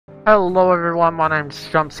Hello everyone, my name's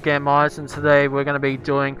Jumpscare Mines and today we're going to be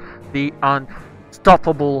doing the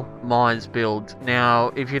Unstoppable Mines build. Now,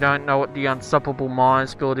 if you don't know what the Unstoppable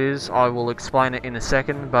Mines build is, I will explain it in a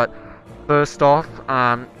second, but first off,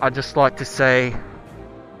 I'd just like to say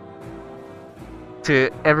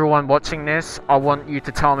to everyone watching this, I want you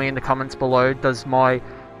to tell me in the comments below,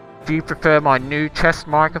 do you prefer my new chest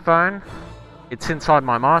microphone? It's inside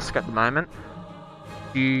my mask at the moment.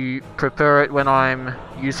 Do you prefer it when I'm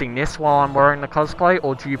using this while I'm wearing the cosplay,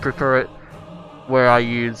 or do you prefer it where I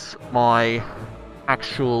use my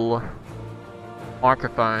actual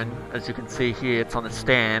microphone? As you can see here, it's on a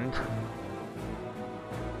stand.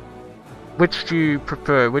 Which do you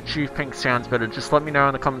prefer? Which do you think sounds better? Just let me know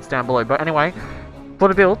in the comments down below. But anyway, for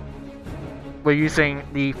the build, we're using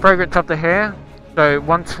the Fragrance of the Hair. So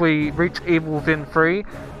once we reach Evil Within 3,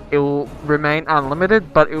 it will remain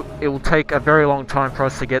unlimited, but it will take a very long time for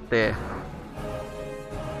us to get there.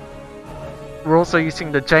 We're also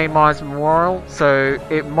using the J. Myers Memorial, so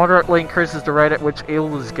it moderately increases the rate at which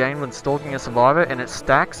evil is gained when stalking a survivor, and it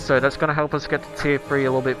stacks, so that's going to help us get to tier 3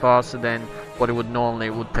 a little bit faster than what it would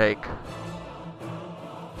normally take.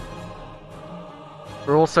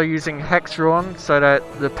 We're also using Hex Ruin, so that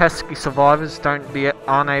the pesky survivors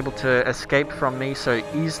aren't able to escape from me so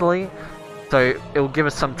easily. So it'll give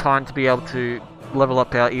us some time to be able to level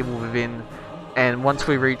up our Evil Within, and once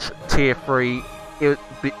we reach tier 3, it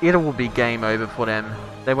will be game over for them.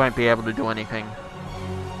 They won't be able to do anything.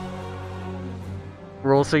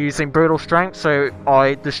 We're also using Brutal Strength, so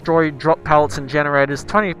I destroy drop pallets and generators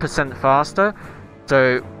 20% faster,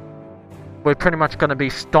 so we're pretty much going to be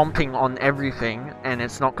stomping on everything, and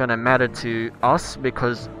it's not going to matter to us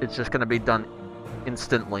because it's just going to be done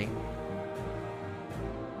instantly.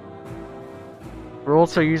 We're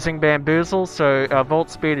also using Bamboozle, so our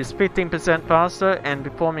vault speed is 15% faster, and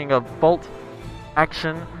performing a vault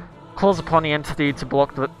action calls upon the entity to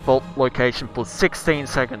block the vault location for 16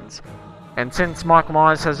 seconds. And since Michael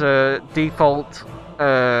Myers has a default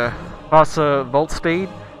faster vault speed,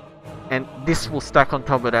 and this will stack on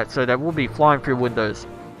top of that, so that we'll be flying through windows.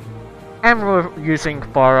 And we're using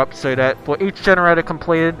Fire Up, so that for each generator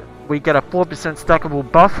completed, we get a 4% stackable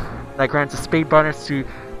buff that grants a speed bonus to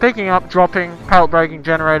picking up, dropping, pallet breaking,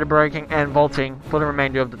 generator breaking, and vaulting for the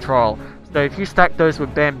remainder of the trial. So if you stack those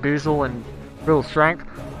with Bamboozle and Brutal Strength,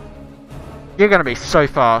 you're going to be so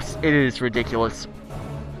fast, it is ridiculous.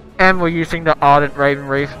 And we're using the Ardent Raven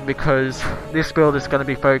Reef because this build is going to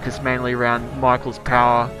be focused mainly around Michael's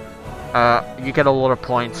power. You get a lot of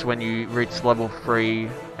points when you reach level 3,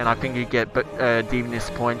 and I think you get Devious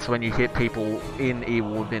points when you hit people in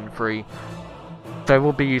Evil Within 3. So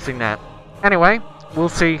we'll be using that. Anyway, we'll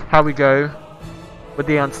see how we go with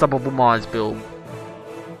the Unstoppable Mines build.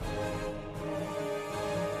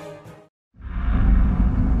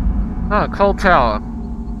 Oh, Cold Tower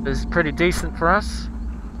is pretty decent for us,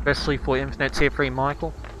 especially for Infinite Tier 3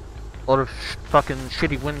 Michael. A lot of fucking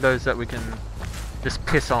shitty windows that we can just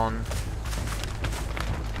piss on.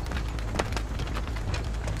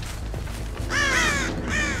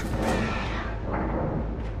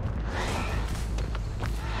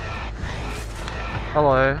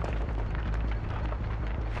 Hello.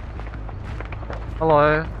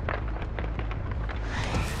 Hello.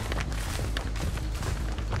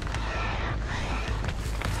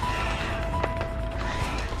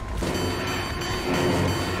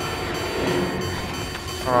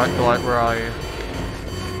 Alright, Dwight, where are you?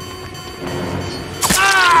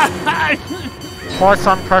 Apply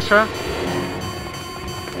sun pressure.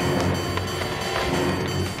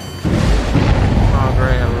 Oh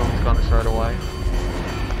great, everyone's gone straight away.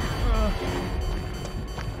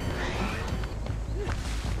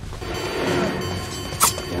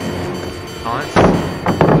 Nice.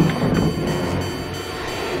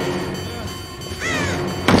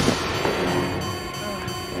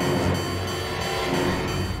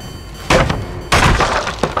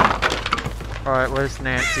 Alright, where's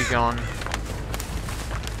Nancy gone?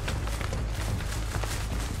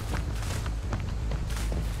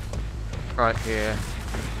 Right here.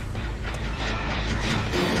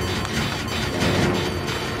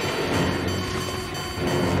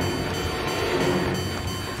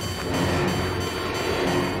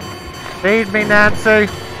 Feed me, Nancy!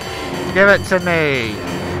 Give it to me!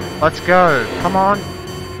 Let's go! Come on!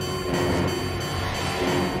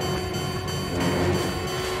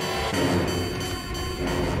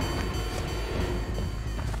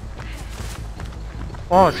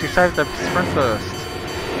 Oh, she saved the sprint burst.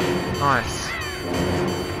 Nice.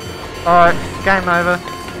 Alright, game over.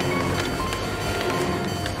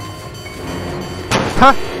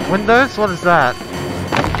 Huh? Windows? What is that?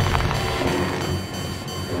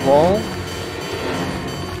 Lol.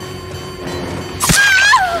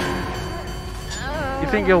 You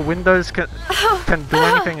think your windows can do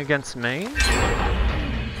anything against me?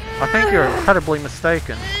 I think you're incredibly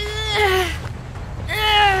mistaken.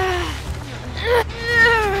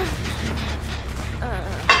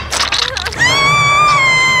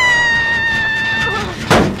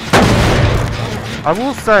 I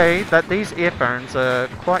will say that these earphones are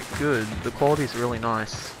quite good. The quality is really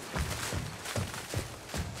nice.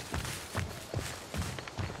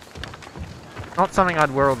 Not something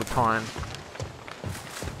I'd wear all the time.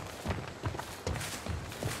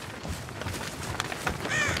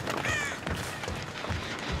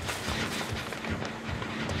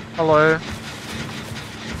 Hello.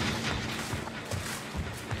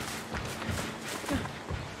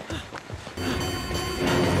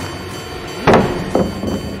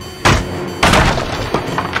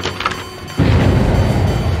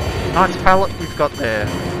 Nice pallet you've got there.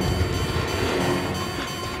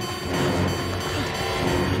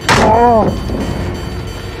 Oh!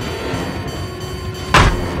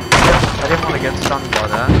 I didn't want to get stunned by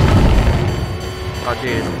that. I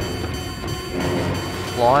did.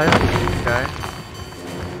 Live? Okay.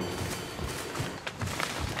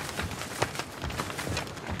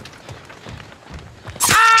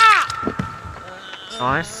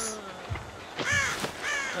 Nice.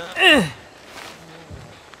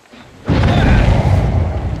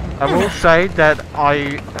 I will say that I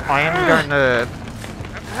am going to...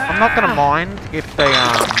 I'm not going to mind if they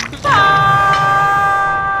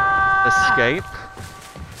escape.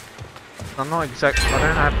 I'm not exact. I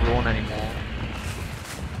don't have Brawn anymore.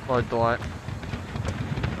 Hello, Dwight.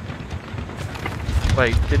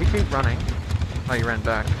 Wait, did he keep running? Oh, he ran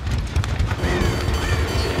back.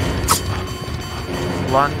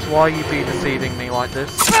 Lunge, why you be deceiving me like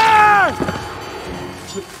this?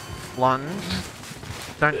 Lunge.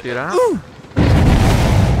 Don't do that.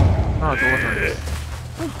 Oh, deliverance.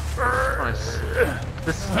 Nice.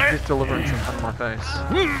 This deliverance in front of my face.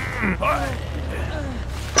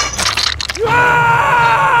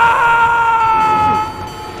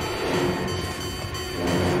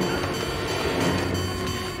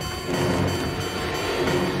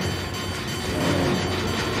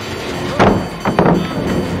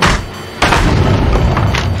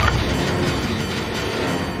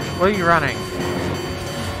 Where are you running?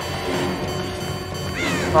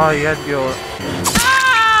 Oh, you had your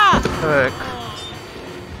perk.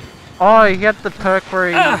 Oh, you had the perk where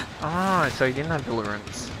he... Oh, so he didn't have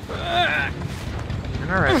deliverance.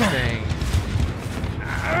 Interesting.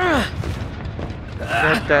 He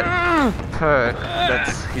had that perk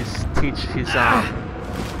that's his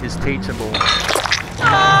teachable. I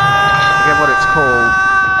forget what it's called.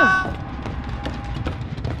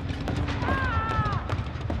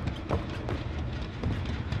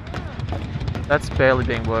 That's barely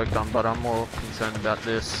being worked on, but I'm more concerned about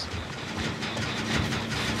this.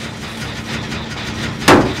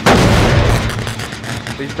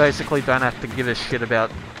 We basically don't have to give a shit about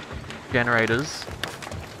generators,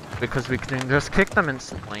 because we can just kick them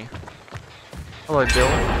instantly. Hello, Bill.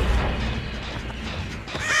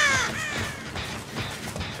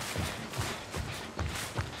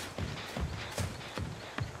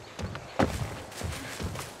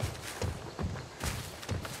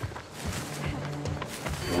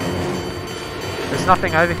 There's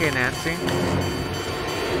nothing over here, Nancy.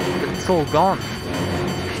 It's all gone.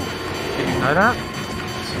 Did you know that?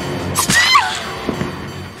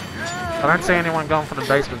 I don't see anyone going for the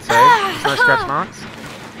basement save. There's no scratch marks.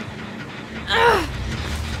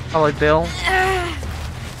 Hello, Bill.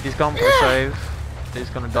 He's gone for the save.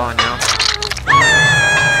 He's gonna die now.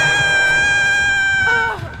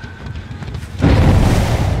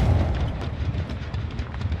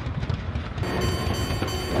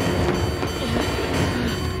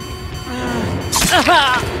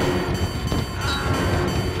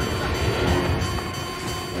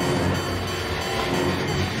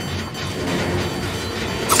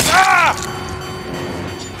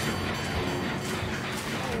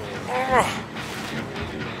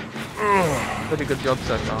 Pretty good job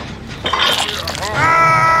so far.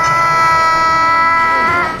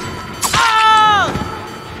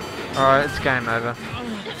 Alright, it's game over.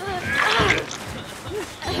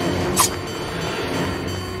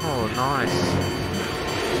 Oh, nice.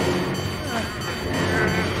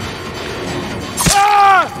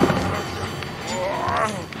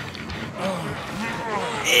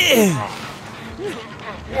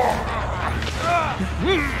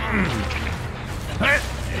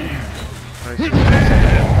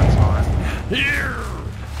 That's fine.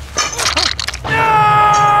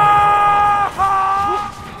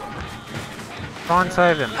 Try and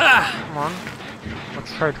save him. Come on.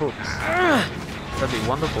 Let's trade hooks. That'd be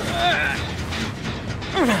wonderful.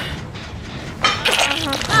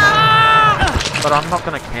 But I'm not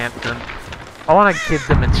gonna camp them. I wanna give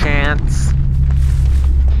them a chance.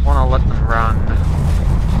 I wanna let them run.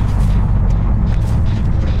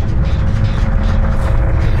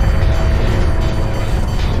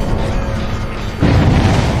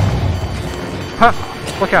 Ha!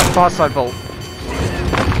 Look out, far side vault.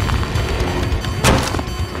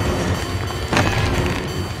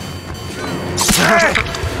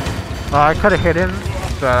 I could have hit him,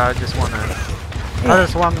 but I just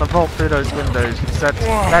want the vault through those windows, because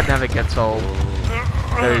that never gets old.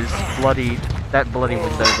 That bloody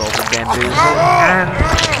window vault with bamboozle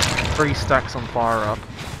and 3 stacks on fire up.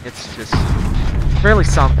 It's just really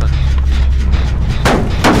something.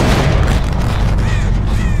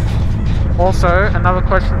 Also, another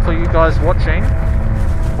question for you guys watching: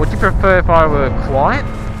 would you prefer if I were quiet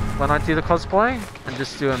when I do the cosplay and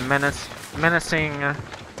just do a menacing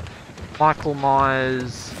Michael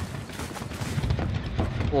Myers,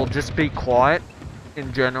 or just be quiet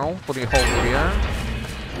in general for the whole video?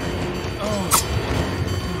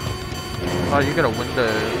 Oh, you got a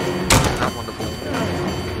window. That's wonderful.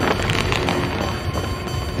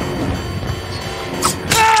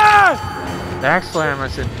 Actually, I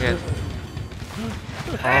almost didn't hit.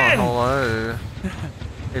 Oh, hello.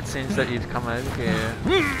 It seems that you've come over here.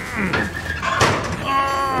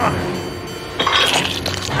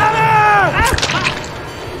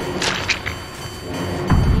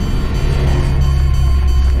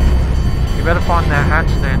 You better find that hatch,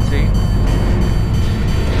 Nancy.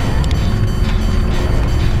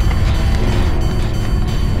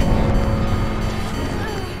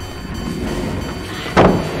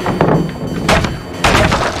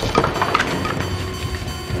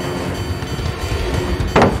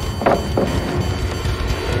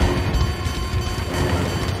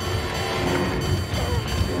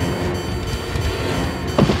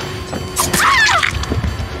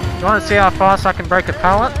 You want to see how fast I can break a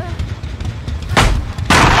pallet?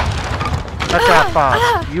 That's how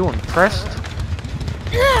fast. You impressed?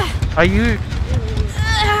 Are you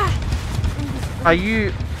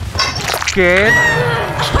scared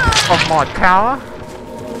of my power?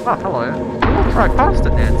 Oh, hello. You walked right past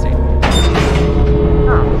it, Nancy.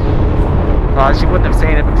 Oh. She wouldn't have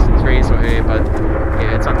seen it because the trees were here, but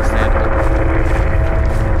yeah, it's understandable.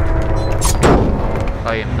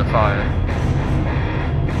 I am the fire.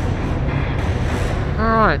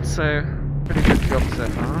 Alright, so pretty good job so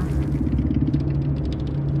far.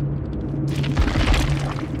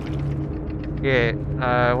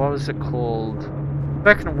 Yeah, what was it called?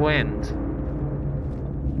 Second Wind.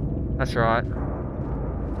 That's right.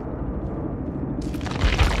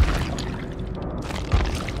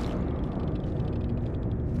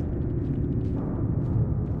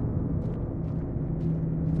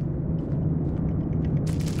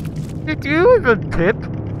 Did you even pip?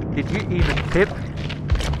 Did you even pip?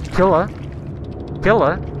 Killer?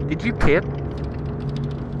 Killer? Did you pip?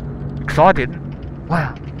 Because I didn't.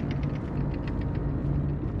 Wow.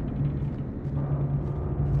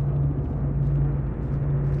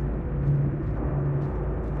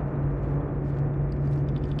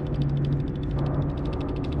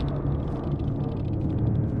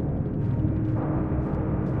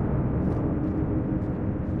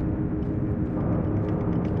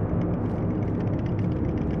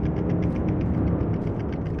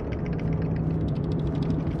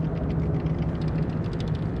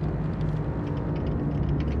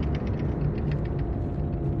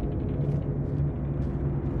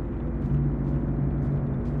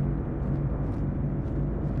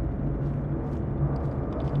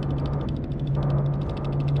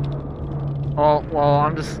 Oh,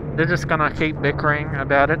 well, they're just gonna keep bickering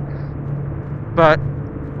about it. But,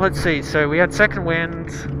 let's see, so we had Second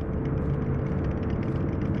Wind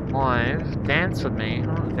live. Dance with me.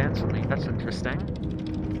 Oh, dance with me, that's interesting.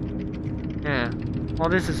 Yeah, well,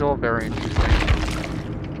 this is all very interesting.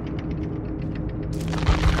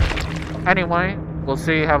 Anyway, we'll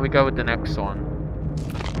see how we go with the next one.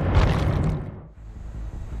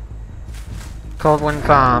 Coldwind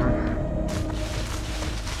Farm.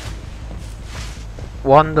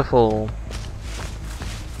 Wonderful.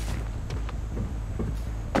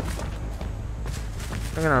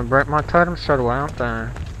 They're gonna break my totem straight away, aren't they?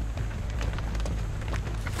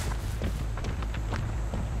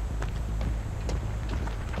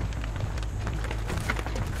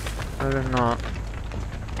 No, they're not.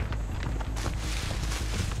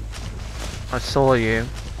 I saw you.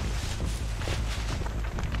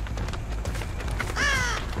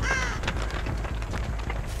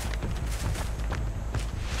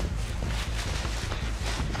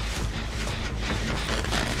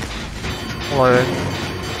 Hello.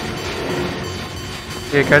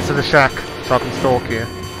 Yeah, go to the shack so I can stalk you.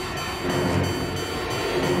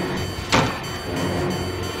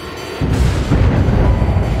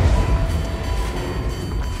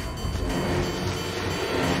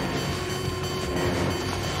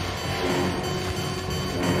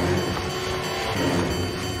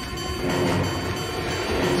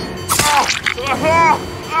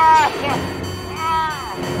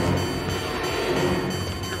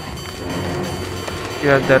 You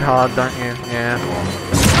have dead hard, don't you? Yeah.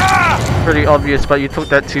 Pretty obvious, but you took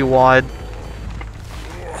that too wide.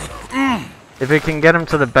 If we can get him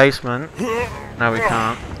to the basement... No, we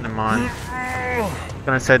can't. Never mind. I was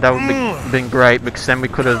gonna say that would be been great, because then we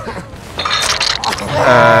could have...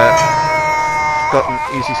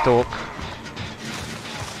 gotten easy stalk.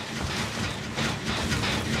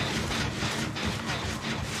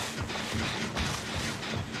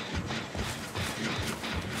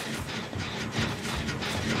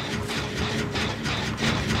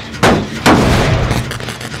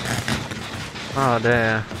 Oh,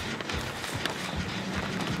 there.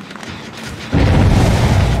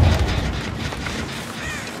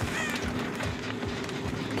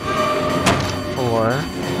 Hello.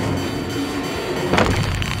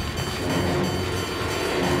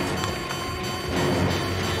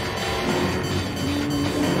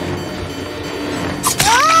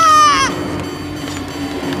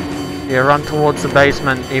 Yeah, run towards the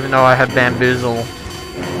basement even though I have bamboozle.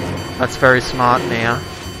 That's very smart now.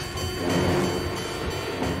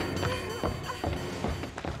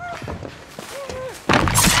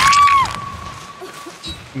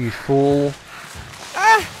 You fool.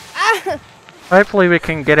 Hopefully we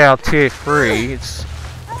can get our tier 3.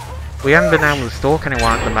 We haven't been able to stalk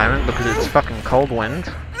anyone at the moment because it's fucking cold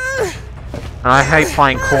wind. And I hate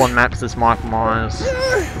playing corn maps as Michael Myers.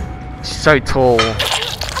 It's so tall.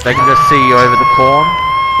 They can just see you over the corn.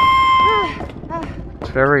 It's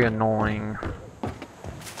very annoying.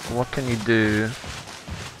 What can you do?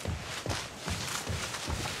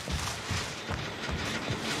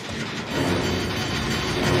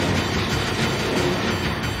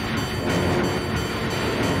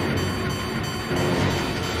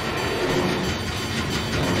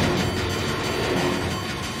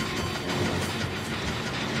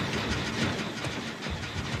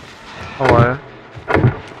 Hello.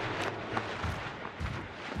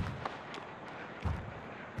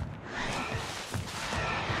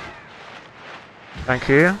 Thank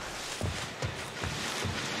you.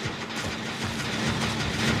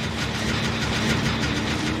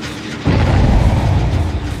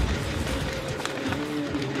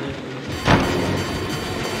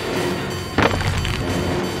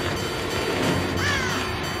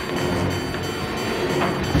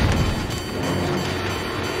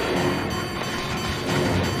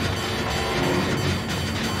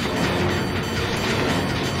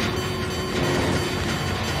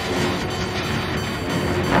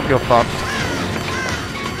 You're fucked.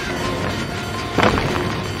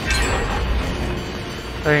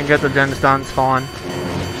 I can get the gens done, it's fine.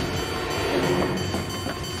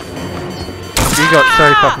 You got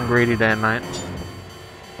so fucking greedy there, mate.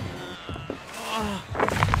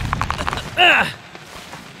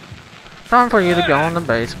 Time for you to go in the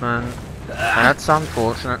basement. That's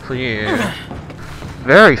unfortunate for you.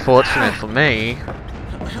 Very fortunate for me.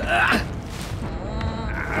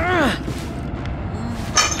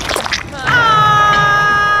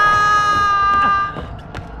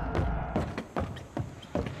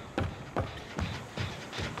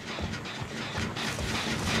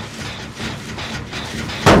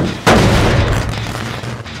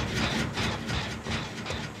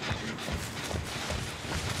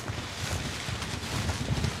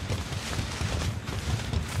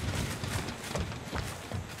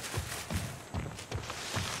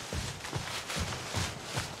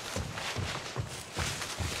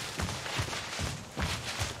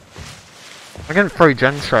 I can free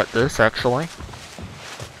gen strat this actually.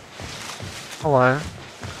 Hello.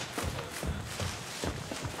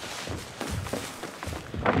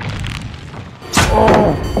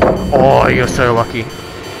 Oh! Oh, you're so lucky.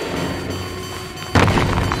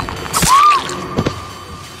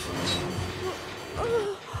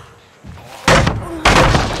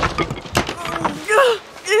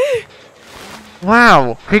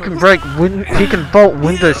 Wow, he can he can bolt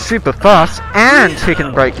windows super fast, and he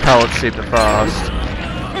can break pallets super fast.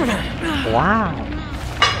 Wow.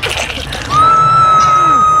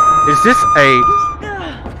 Is this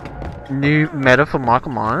a new meta for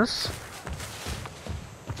Michael Myers?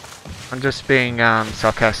 I'm just being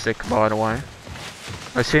sarcastic, by the way.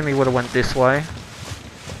 I assume he would have went this way.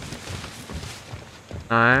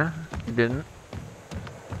 No, you didn't.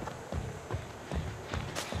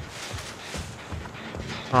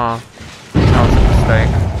 Oh, that was a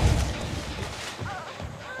mistake.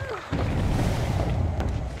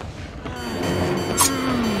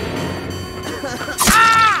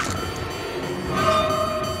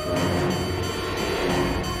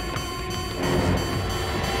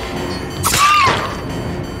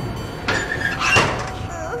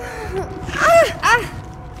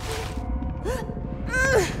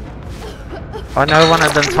 I know one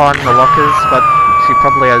of them's hiding in the lockers, but she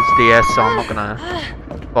probably has DS, so I'm not gonna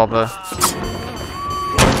bother.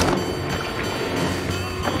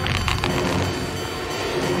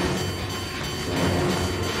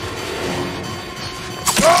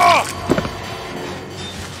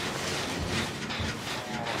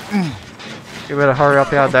 You better hurry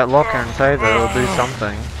up out of that locker and save her, or do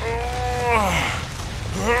something.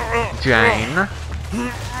 Jane.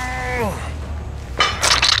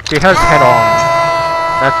 She has head on.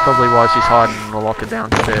 That's probably why she's hiding in the locker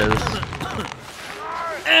downstairs.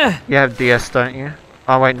 You have DS, don't you?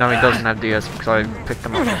 Oh wait, no, he doesn't have DS because I picked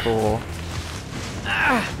him up before.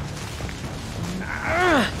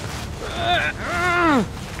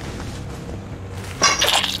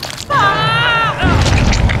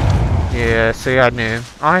 Yeah, see, I knew.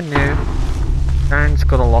 I knew. Jane's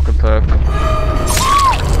got a locker perk.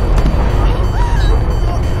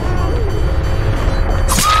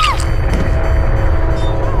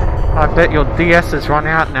 I bet your DS has run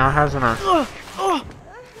out now, hasn't it?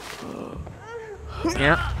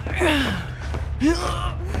 Yep.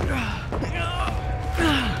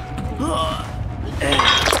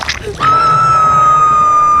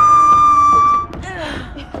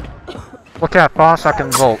 Look how fast I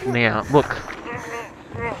can vault now. Look.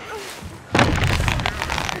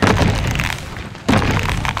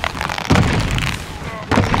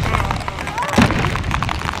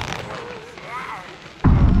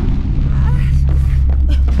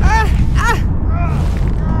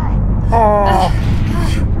 Oh.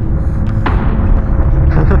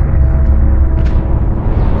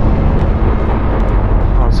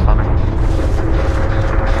 That was funny.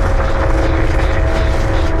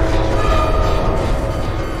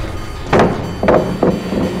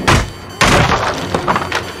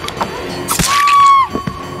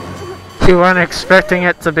 You weren't expecting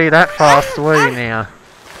it to be that fast, were you, Nia?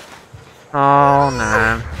 Oh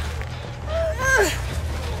no.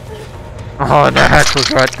 Oh, the hatch was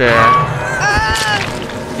right there.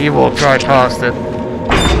 He walked right past it.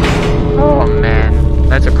 Oh man,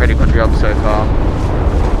 that's a pretty good job so far.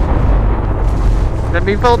 Let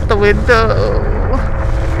me vault the window.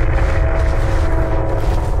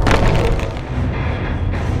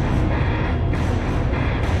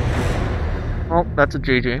 Oh, that's a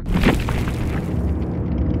GG.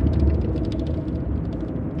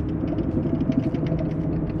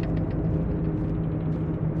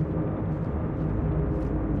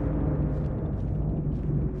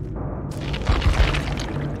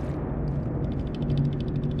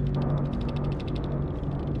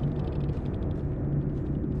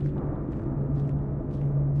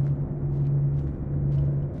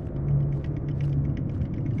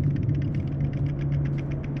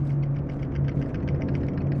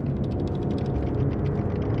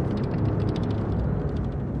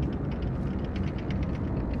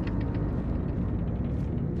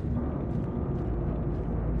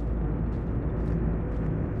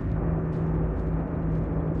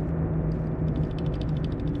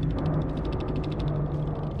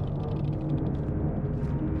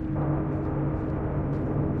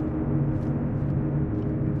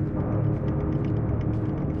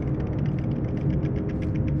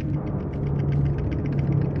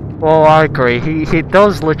 Well, I agree. He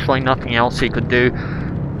does literally nothing else he could do.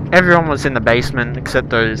 Everyone was in the basement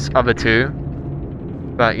except those other two.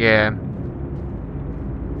 But yeah.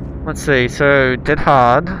 Let's see, so Dead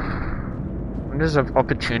Hard. Windows of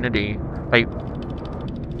Opportunity. Wait.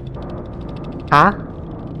 Huh?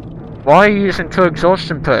 Why are you using 2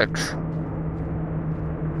 exhaustion perks?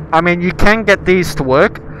 I mean, you can get these to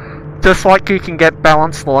work. Just like you can get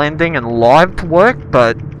Balanced Landing and Live to work,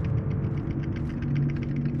 but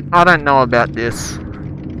I don't know about this.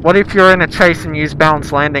 What if you're in a chase and use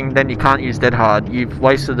Balanced Landing, then you can't use Dead Hard? You've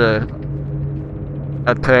wasted a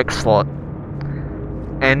perk slot.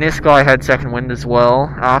 And this guy had Second Wind as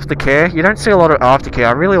well. Aftercare. You don't see a lot of Aftercare.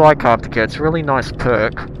 I really like Aftercare. It's a really nice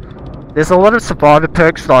perk. There's a lot of Survivor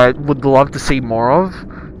perks that I would love to see more of,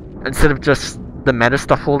 instead of just the meta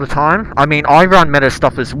stuff all the time. I mean, I run meta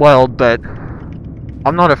stuff as well, but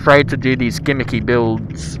I'm not afraid to do these gimmicky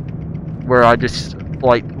builds where I just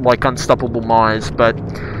like Unstoppable Mines, but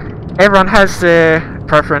everyone has their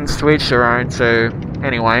preference to each their own. So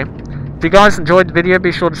anyway, if you guys enjoyed the video,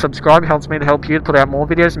 be sure to subscribe. It helps me to help you to put out more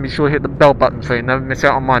videos, and be sure to hit the bell button so you never miss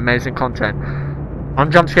out on my amazing content.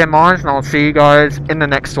 I'm Jumpscare Minds, and I'll see you guys in the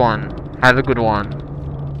next one. Have a good one.